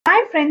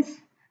friends,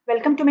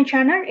 welcome to my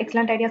channel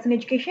Excellent Ideas in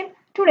Education.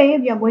 Today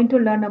we are going to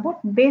learn about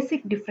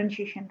basic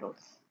differentiation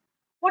rules.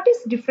 What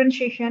is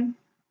differentiation?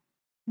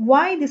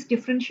 Why this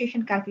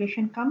differentiation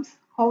calculation comes?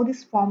 How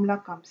this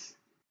formula comes?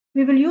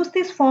 We will use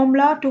this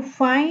formula to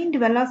find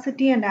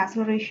velocity and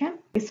acceleration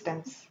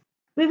distance.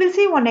 We will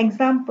see one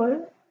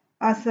example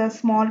as a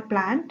small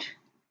plant.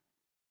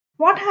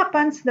 What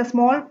happens? The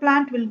small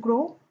plant will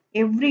grow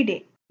every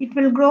day. It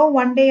will grow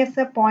one day as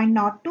a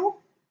 0.02,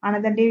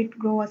 another day it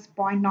grows as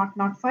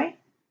 0.005.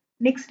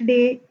 Next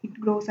day it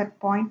grows at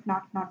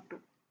 0.002.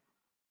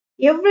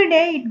 Every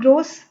day it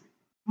grows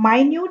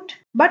minute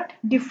but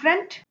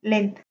different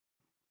length.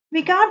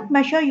 We can't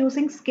measure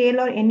using scale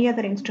or any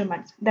other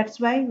instruments.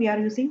 That's why we are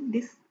using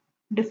this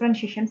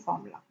differentiation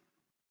formula.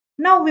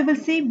 Now we will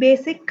see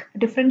basic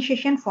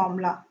differentiation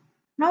formula.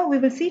 Now we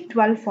will see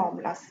 12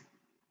 formulas.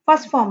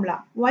 First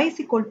formula, y is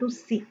equal to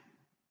c.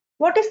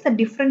 What is the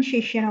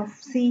differentiation of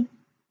c?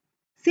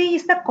 C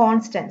is the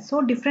constant,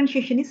 so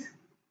differentiation is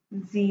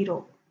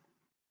 0.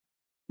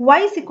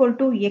 Y is equal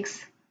to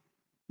x.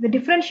 The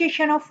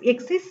differentiation of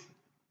x is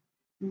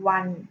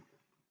 1.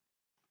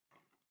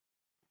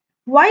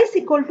 Y is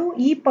equal to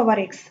e power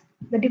x.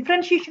 The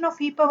differentiation of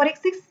e power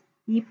x is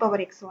e power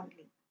x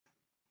only.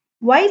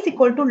 Y is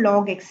equal to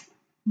log x.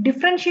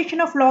 Differentiation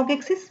of log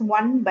x is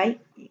 1 by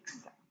x.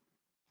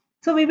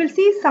 So we will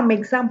see some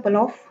example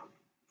of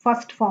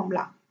first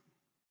formula.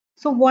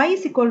 So y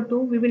is equal to,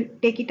 we will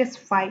take it as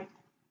 5.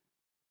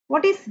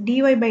 What is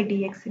dy by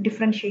dx?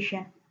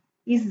 Differentiation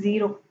is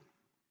 0.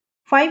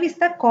 5 is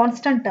the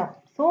constant term,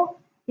 so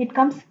it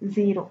comes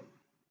 0.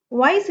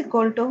 Y is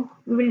equal to,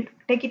 we will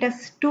take it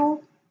as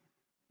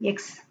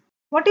 2x.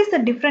 What is the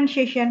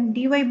differentiation?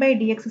 Dy by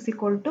dx is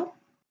equal to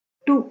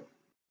 2.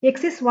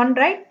 X is 1,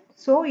 right?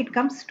 So it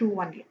comes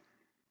 2 only.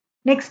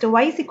 Next,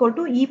 y is equal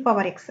to e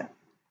power x.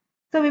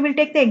 So we will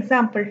take the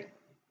example.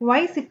 Y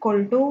is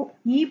equal to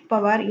e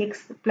power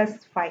x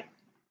plus 5.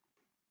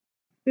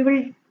 We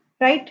will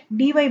write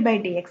dy by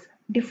dx.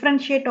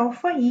 Differentiate of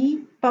e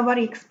power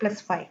x plus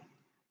 5.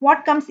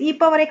 What comes? E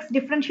power x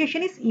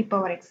differentiation is e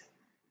power x.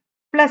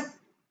 Plus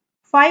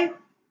 5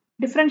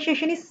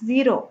 differentiation is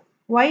 0.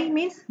 Y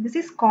means this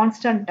is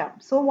constant term.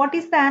 So what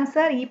is the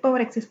answer? E power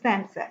x is the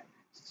answer.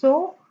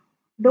 So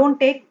don't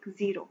take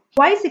 0.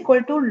 Y is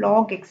equal to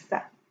log x.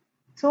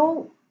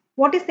 So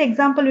what is the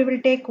example we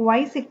will take? Y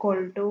is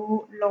equal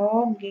to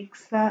log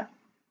x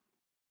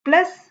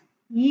plus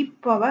e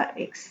power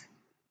x.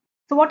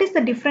 So what is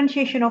the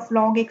differentiation of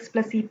log x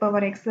plus e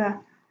power x?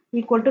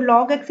 Equal to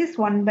log x is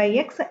 1 by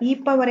x, e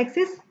power x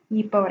is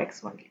e power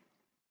x only.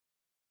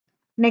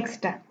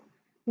 Next,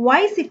 y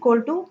is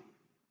equal to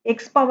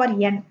x power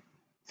n.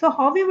 So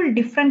how we will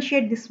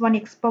differentiate this one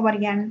x power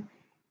n?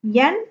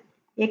 N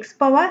x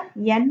power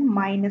n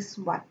minus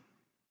 1.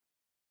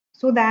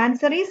 So the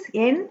answer is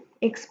n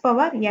x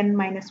power n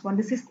minus 1.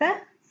 This is the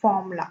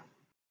formula.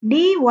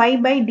 dy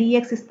by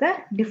dx is the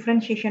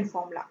differentiation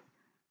formula.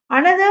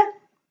 Another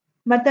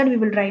method we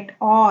will write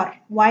or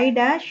y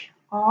dash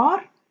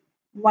or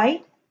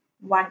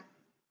y1.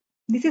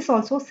 This is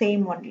also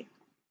same only.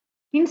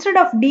 Instead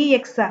of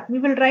dx, we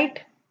will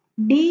write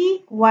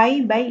dy by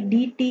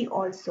dt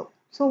also.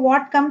 So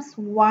what comes?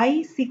 Y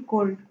is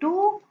equal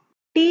to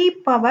t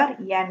power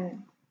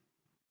n.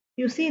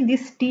 You see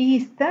this t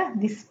is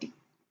this t.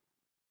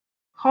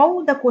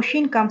 How the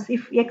question comes?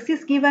 If x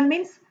is given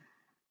means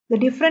the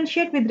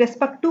differentiate with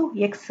respect to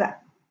x.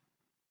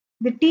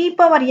 The t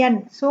power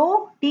n.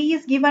 So t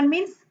is given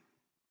means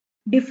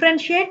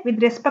differentiate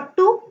with respect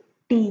to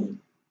t.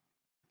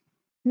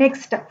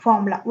 Next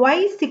formula, y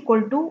is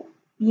equal to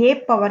a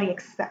power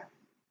x.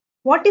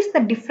 What is the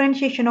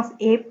differentiation of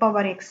a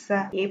power x?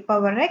 A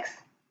power x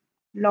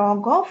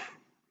log of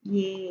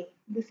a.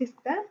 This is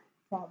the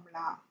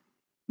formula.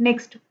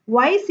 Next,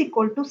 y is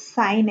equal to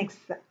sin x.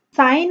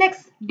 Sin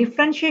x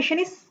differentiation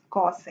is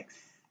cos x.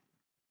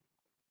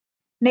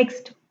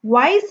 Next,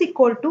 y is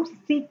equal to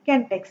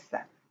secant x.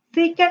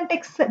 Secant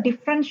x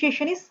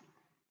differentiation is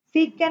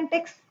secant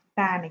x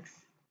tan x.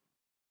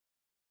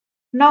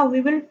 Now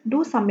we will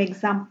do some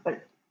example.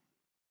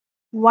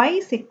 Y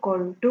is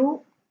equal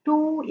to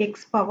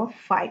 2x power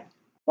 5.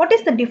 What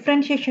is the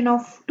differentiation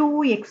of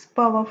 2x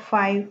power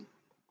 5?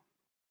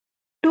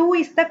 2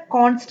 is the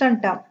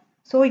constant term.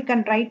 So you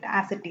can write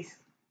as it is.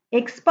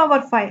 X power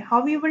 5.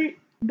 How we will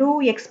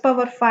do x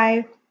power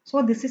 5?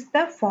 So this is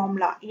the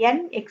formula.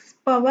 N x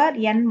power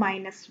n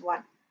minus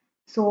 1.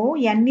 So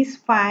n is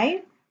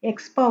 5.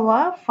 X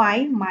power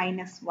 5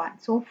 minus 1.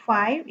 So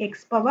 5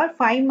 x power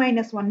 5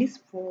 minus 1 is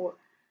 4.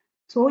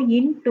 So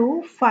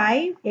into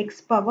 5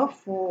 x power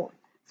 4.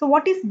 So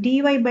what is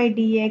dy by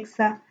dx?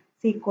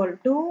 Is equal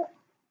to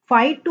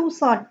 5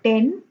 2s are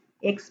 10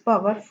 x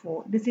power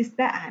 4. This is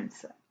the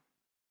answer.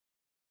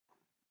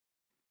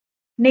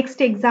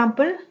 Next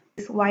example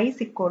is y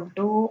is equal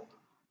to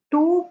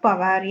 2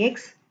 power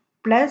x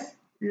plus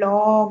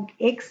log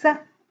x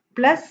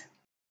plus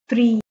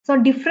 3. So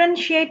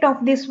differentiate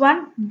of this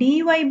one,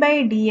 dy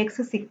by dx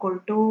is equal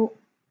to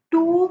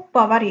 2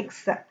 power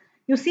x.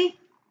 You see,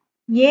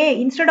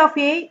 a instead of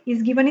a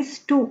is given is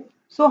 2.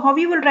 So how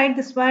we will write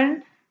this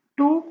one?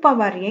 2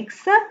 power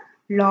x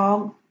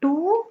log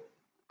 2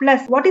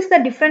 plus what is the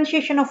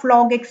differentiation of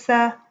log x?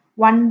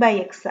 1 by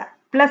x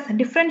plus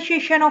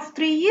differentiation of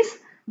 3 is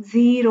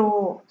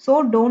 0.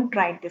 So don't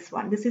write this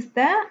one. This is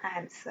the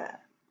answer.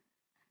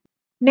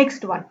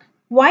 Next one,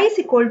 y is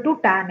equal to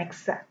tan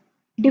x.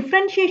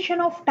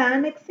 Differentiation of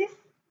tan x is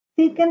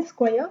secant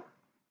square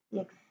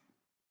x.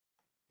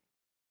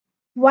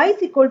 Y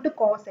is equal to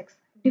cos x.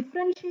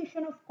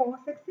 Differentiation of cos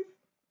x is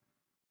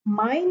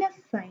minus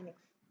sin x.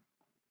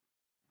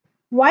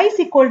 Y is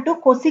equal to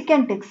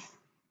cosecant x.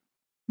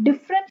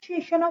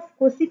 Differentiation of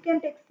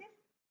cosecant x is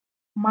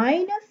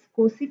minus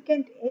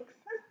cosecant x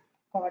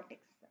cot x.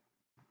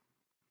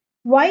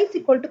 Y is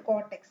equal to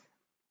cot x.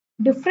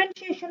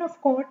 Differentiation of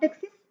cot x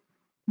is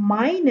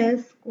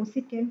minus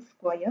cosecant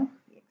square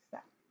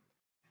x.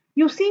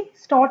 You see,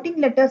 starting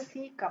letter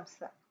C comes.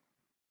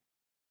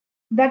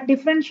 That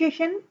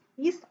differentiation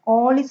is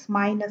all is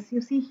minus.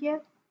 You see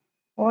here,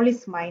 all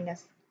is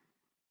minus.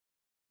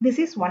 This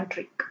is one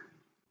trick.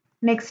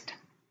 Next,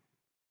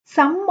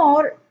 sum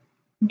or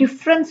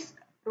difference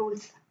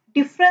rules.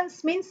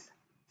 Difference means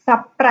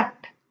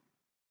subtract.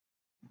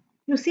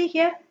 You see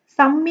here,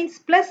 sum means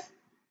plus,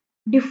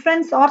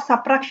 difference or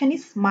subtraction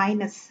is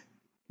minus.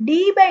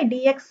 D by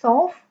dx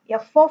of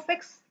f of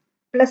x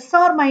plus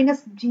or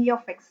minus g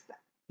of x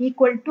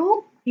equal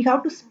to, you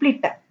have to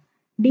split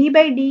d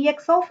by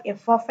dx of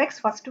f of x,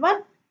 first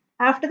one,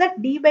 after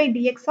that d by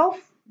dx of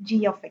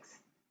g of x.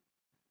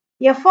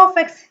 F of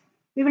x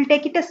we will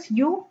take it as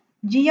u,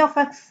 g of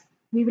x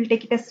we will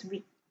take it as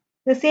v.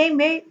 The same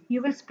way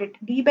you will split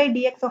d by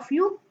dx of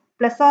u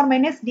plus or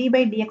minus d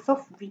by dx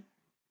of v.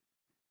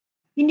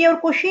 In your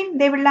question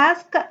they will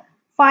ask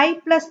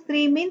 5 plus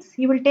 3 means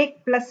you will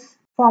take plus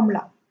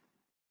formula.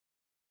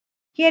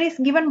 Here is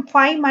given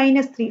 5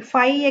 minus 3,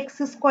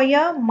 5x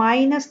square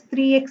minus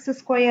 3x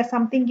square,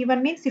 something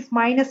given means if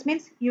minus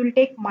means you will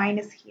take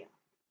minus here.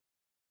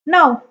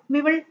 Now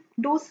we will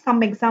do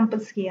some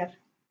examples here.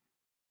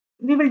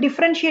 We will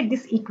differentiate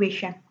this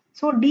equation.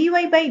 So dy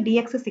by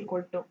dx is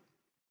equal to,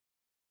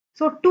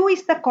 so 2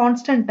 is the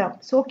constant term,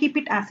 so keep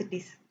it as it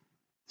is.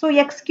 So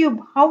x cube,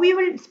 how we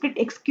will split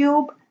x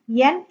cube?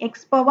 N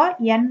x power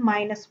n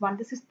minus 1.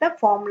 This is the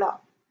formula,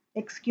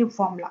 x cube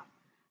formula.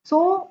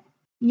 So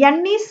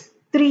n is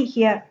 3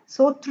 here.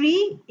 So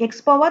 3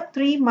 x power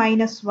 3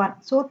 minus 1.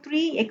 So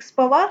 3 x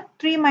power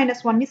 3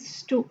 minus 1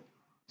 is 2.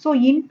 So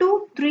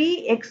into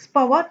 3 x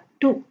power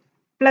 2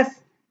 plus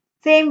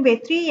same way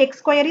 3x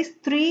square is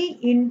 3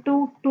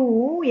 into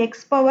 2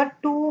 x power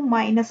 2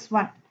 minus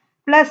 1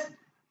 plus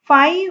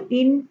 5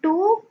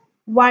 into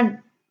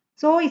 1.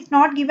 So it's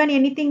not given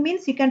anything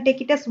means you can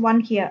take it as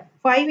 1 here.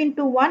 5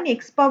 into 1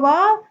 x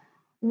power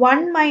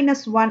 1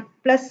 minus 1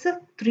 plus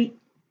 3.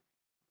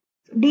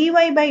 Dy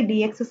by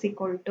dx is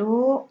equal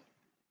to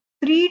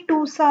 3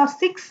 2s are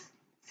 6,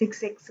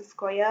 6x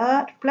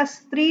square plus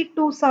 3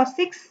 2s are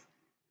 6,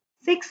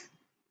 6,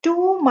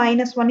 2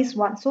 minus 1 is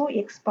 1. So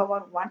x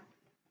power 1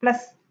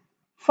 plus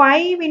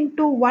 5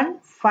 into 1,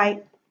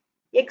 5.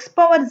 X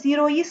power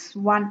 0 is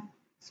 1.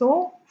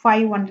 So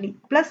 5 only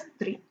plus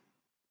 3.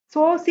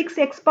 So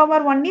 6x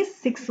power 1 is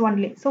 6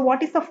 only. So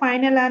what is the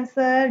final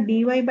answer?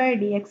 Dy by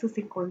dx is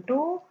equal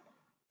to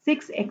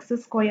 6x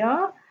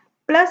square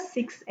plus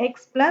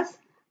 6x plus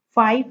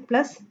 5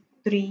 plus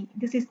 3.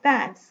 This is the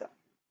answer.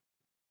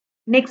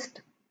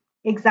 Next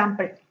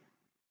example.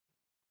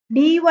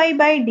 Dy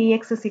by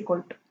dx is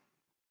equal to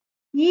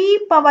e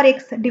power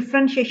x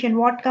differentiation.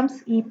 What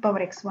comes? E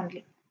power x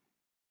only.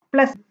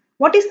 Plus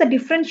what is the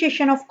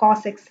differentiation of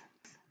cos x?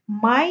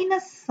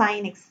 Minus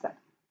sin x.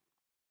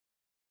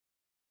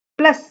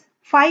 Plus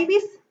 5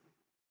 is,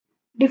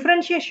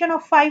 differentiation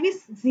of 5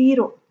 is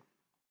 0.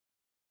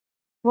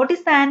 What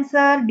is the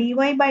answer? Dy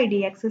by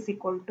dx is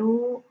equal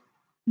to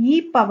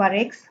e power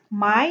x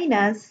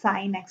minus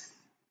sin x.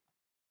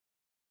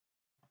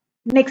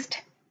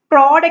 Next,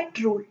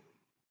 product rule.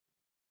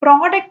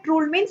 Product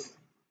rule means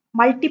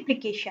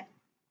multiplication.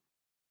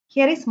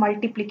 Here is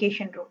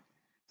multiplication rule.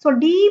 So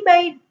d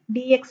by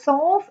dx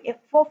of f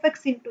of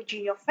x into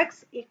g of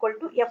x equal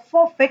to f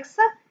of x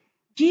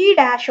g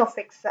dash of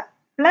x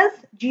plus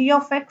g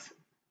of x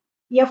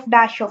f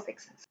dash of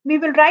x. We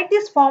will write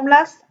these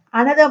formulas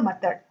another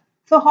method.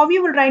 So how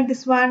you will write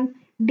this one?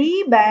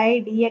 D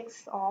by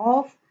dx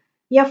of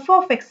f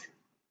of x,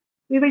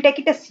 we will take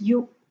it as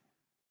u.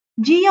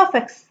 G of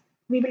x,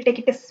 we will take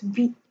it as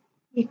v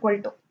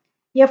equal to.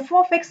 F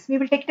of x, we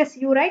will take it as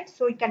u, right?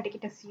 So we can take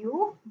it as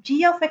u.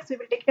 G of x, we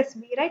will take it as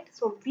v, right?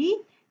 So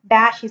v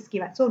dash is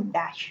given. So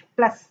dash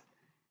plus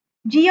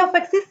g of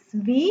x is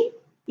v,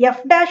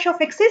 f dash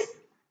of x is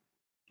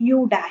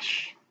u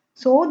dash.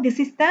 So this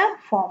is the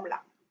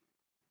formula.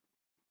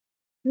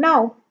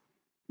 Now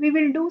we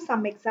will do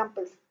some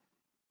examples.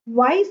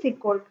 Y is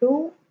equal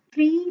to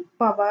 3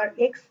 power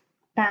x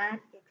tan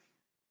x.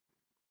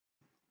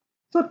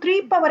 So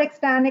 3 power x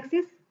tan x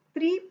is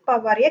 3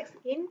 power x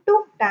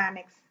into tan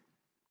x.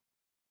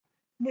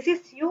 This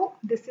is u,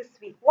 this is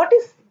v. What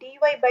is dy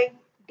by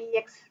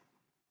dx?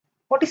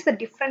 What is the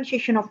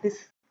differentiation of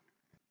this?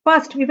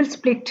 First we will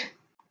split.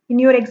 In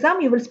your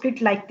exam, you will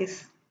split like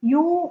this.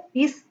 U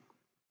is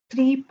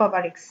 3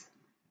 power x.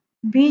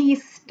 V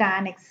is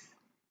tan x.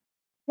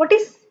 What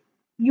is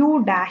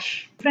u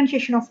dash?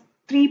 Differentiation of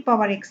 3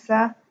 power x,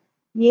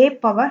 a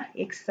power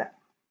x.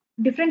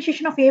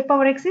 Differentiation of a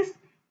power x is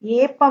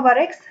a power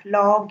x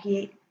log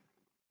a.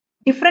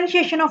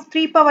 Differentiation of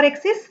 3 power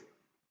x is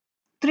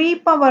 3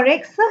 power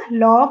x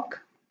log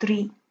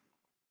 3.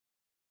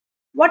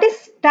 What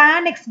is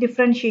tan x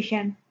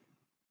differentiation?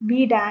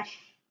 B dash.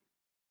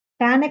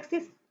 Tan x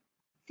is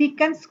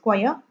secant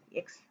square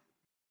x.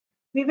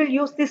 We will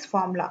use this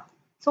formula.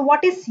 So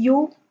what is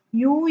u?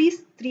 U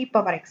is 3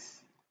 power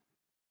x.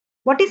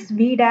 What is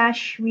v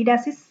dash? V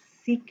dash is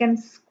secant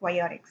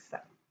square x.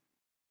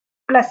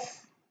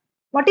 Plus,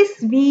 what is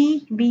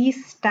v? V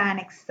is tan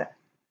x.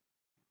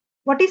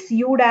 What is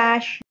u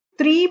dash?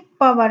 3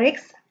 power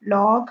x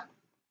log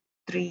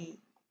 3.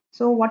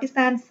 So what is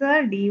the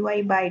answer? Dy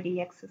by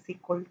dx is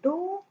equal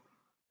to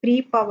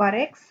 3 power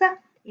x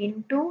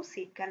into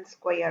secant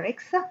square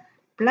x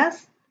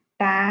plus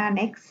tan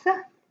x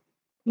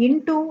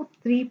into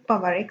 3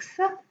 power x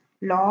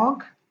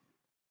log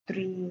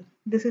 3.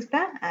 This is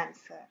the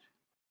answer.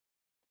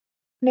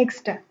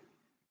 Next,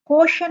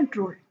 quotient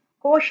rule.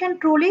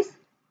 Quotient rule is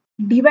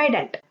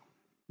dividend.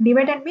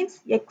 Dividend means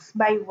x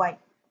by y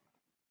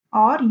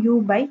or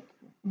u by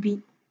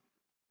v.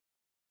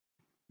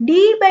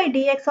 D by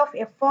dx of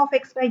f of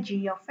x by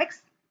g of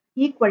x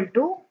equal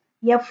to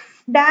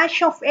f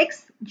dash of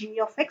x g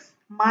of x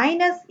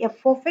minus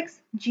f of x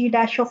g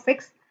dash of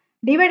x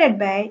divided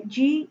by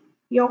g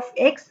of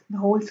x the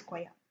whole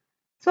square.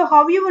 So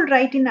how you will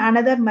write in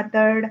another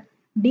method?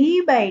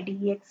 D by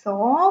dx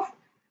of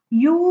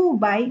u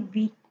by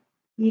v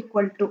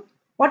equal to,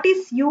 what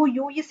is u?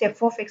 U is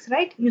f of x,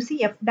 right? You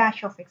see f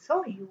dash of x.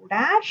 So u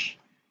dash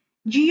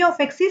g of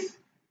x is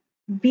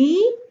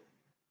v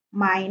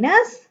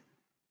minus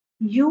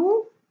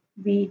u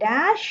v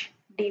dash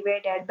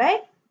divided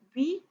by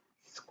v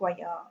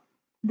square.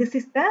 This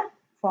is the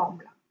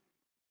formula.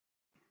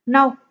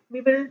 Now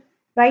we will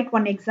write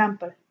one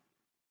example.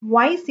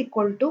 Y is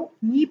equal to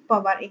e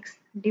power x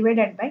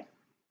divided by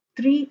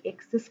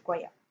 3x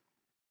square.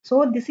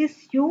 So this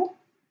is u,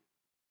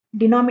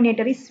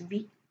 denominator is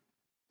v.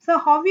 So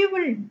how we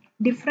will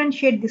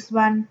differentiate this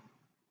one?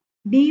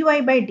 Dy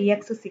by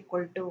dx is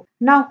equal to,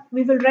 now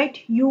we will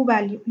write u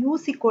value. U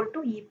is equal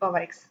to e power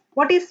x.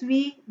 What is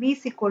v? V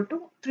is equal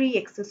to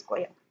 3x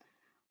square.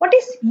 What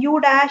is u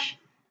dash?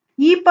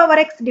 E power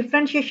x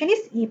differentiation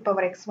is e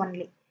power x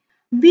only.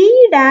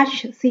 V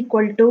dash is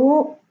equal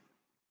to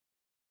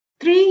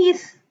 3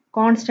 is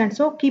constant,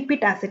 so keep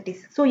it as it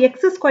is. So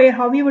x square,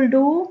 how we will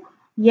do?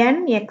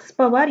 N x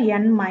power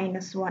n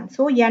minus 1.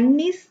 So n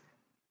is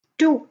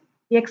 2.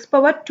 X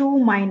power 2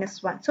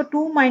 minus 1. So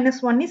 2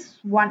 minus 1 is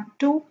 1.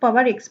 2 power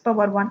x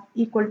power 1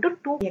 equal to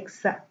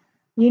 2x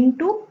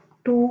into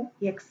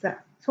 2x.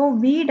 So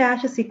v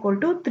dash is equal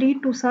to 3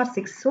 2s are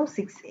 6. So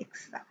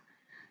 6x.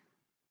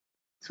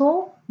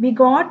 So we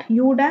got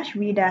u dash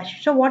v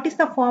dash. So what is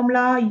the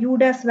formula? U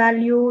dash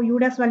value? U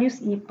dash value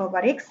is e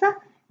power x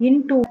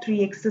into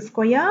 3x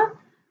square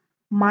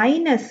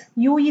minus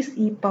u is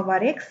e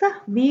power x.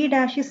 V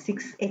dash is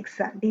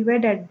 6x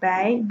divided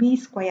by v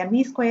square.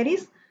 V square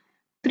is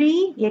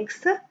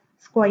 3x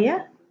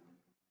square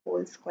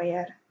whole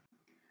square.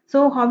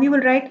 So how we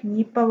will write?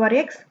 E power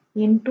x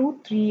into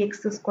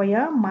 3x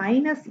square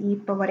minus e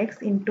power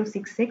x into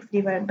 6x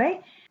divided by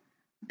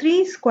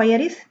 3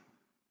 square is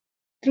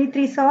 3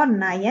 3s are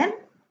 9.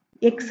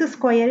 X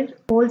square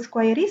whole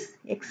square is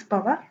x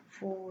power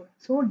 4.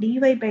 So dy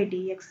by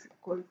dx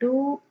equal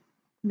to,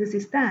 this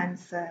is the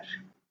answer.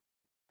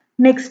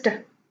 Next,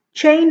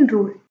 chain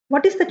rule.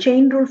 What is the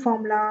chain rule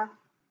formula?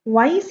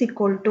 Y is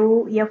equal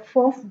to f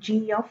of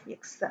g of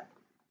x.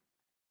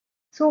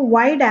 So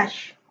y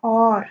dash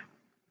or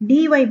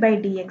dy by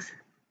dx.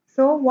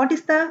 So what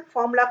is the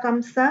formula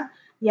comes?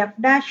 F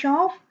dash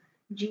of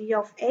g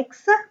of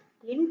x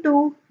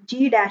into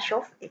g dash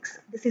of x.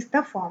 This is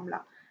the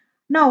formula.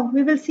 Now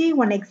we will see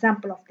one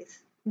example of this.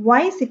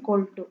 Y is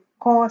equal to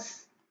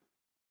cos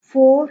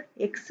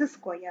 4x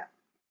square.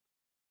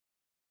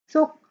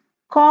 So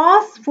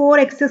cos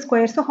 4x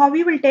square. So how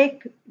we will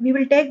take? We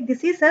will take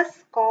this is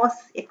as cos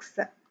x.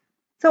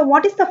 So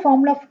what is the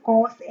formula of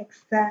cos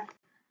x?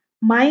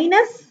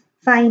 Minus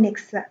sin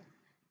x.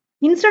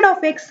 Instead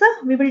of x,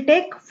 we will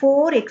take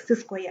 4x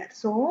square.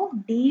 So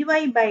dy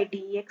by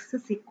dx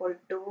is equal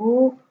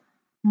to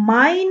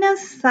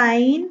minus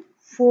sin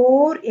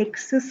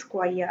 4x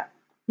square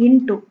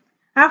into.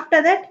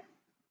 After that,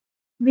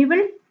 we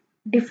will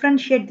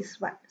differentiate this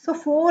one. So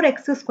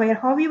 4x square,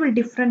 how we will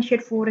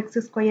differentiate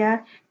 4x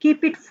square?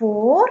 Keep it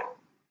 4.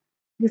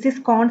 This is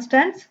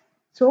constant.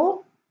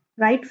 So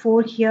write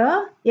 4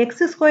 here. X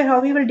square,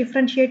 how we will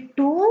differentiate?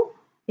 2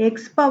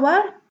 x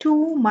power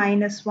 2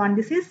 minus 1.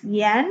 This is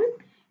n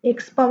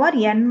x power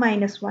n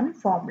minus 1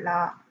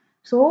 formula.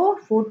 So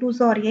 4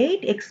 2s are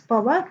 8, x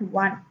power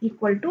 1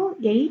 equal to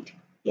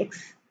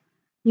 8x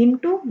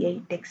into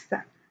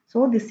 8x.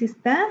 So this is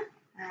the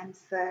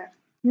answer.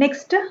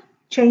 Next,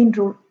 chain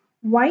rule.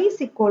 y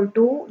is equal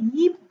to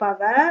e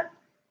power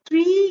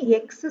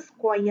 3x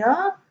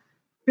square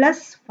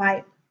plus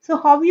 5. So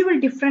how you will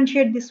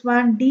differentiate this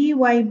one? Dy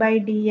by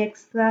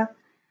dx.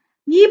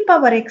 E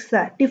power x,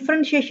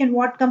 differentiation,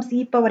 what comes?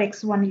 E power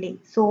x only.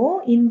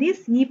 So in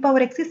this, e power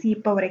x is e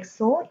power x.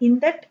 So in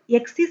that,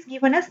 x is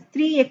given as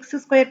 3x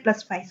square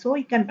plus 5. So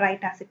you can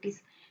write as it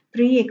is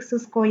 3x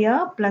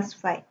square plus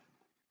 5.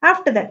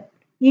 After that,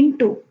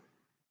 into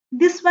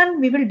this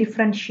one we will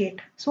differentiate.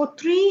 So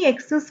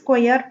 3x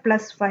square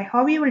plus 5.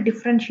 How we will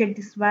differentiate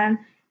this one?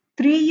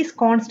 3 is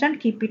constant,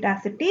 keep it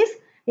as it is.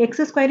 X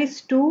square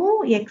is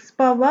 2, x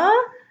power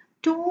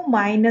 2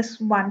 minus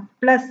 1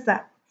 plus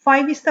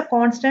 5 is the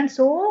constant.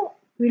 So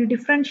we will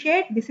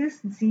differentiate. This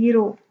is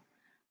 0.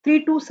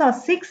 3 2s are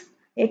 6.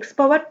 X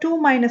power 2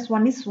 minus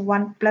 1 is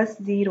 1 plus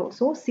 0.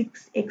 So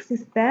 6x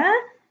is the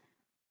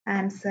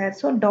answer.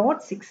 So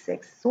dot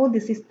 6x. So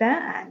this is the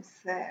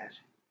answer.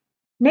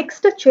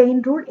 Next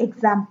chain rule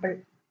example.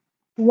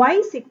 Y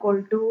is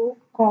equal to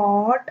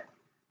cot,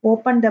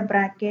 open the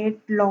bracket,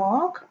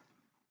 log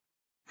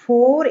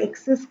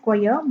 4x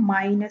square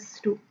minus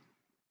 2.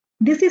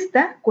 This is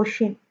the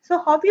question.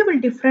 So how you will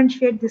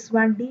differentiate this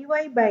one? Dy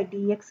by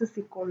dx is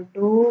equal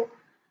to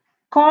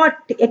cot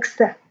x.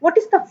 What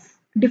is the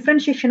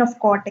differentiation of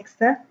cot x?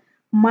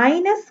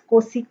 Minus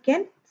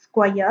cosecant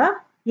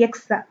square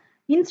x.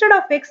 Instead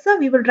of x,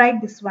 we will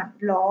write this one.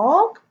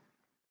 Log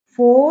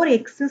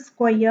 4x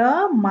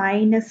square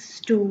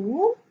minus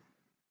 2.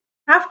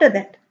 After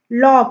that,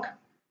 log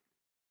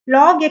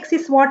x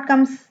is what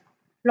comes?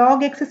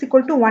 Log x is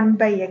equal to 1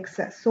 by x.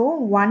 So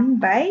 1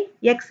 by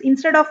x,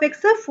 instead of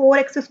x,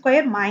 4x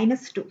square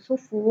minus 2. So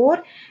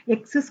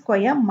 4x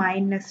square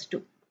minus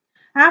 2.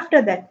 After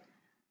that,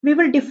 we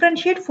will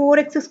differentiate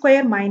 4x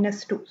square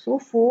minus 2. So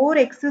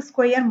 4x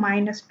square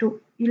minus 2.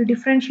 You will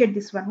differentiate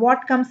this one.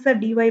 What comes?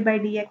 Dy by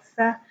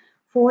dx.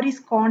 4 is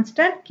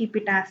constant. Keep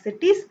it as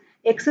it is.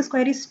 X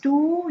square is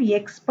 2.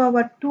 X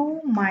power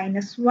 2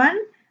 minus 1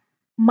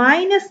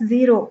 minus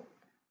 0.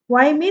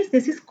 Y means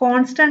this is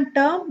constant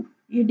term.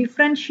 You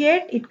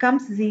differentiate, it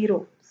comes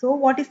 0. So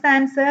what is the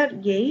answer?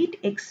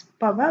 8x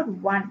power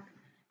 1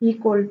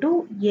 equal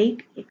to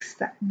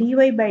 8x.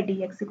 Dy by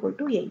dx equal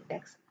to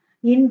 8x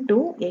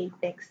into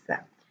 8x.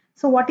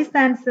 So what is the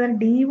answer?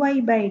 Dy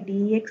by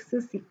dx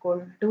is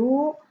equal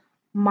to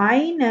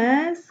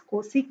minus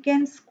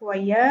cosecant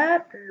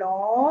square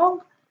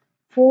log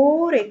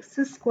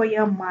 4x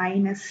square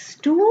minus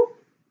 2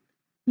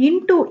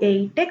 into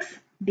 8x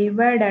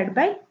divided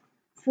by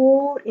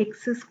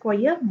 4x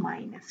square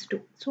minus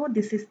 2. So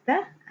this is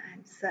the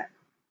answer.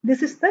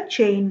 This is the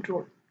chain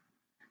rule.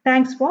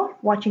 Thanks for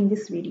watching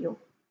this video.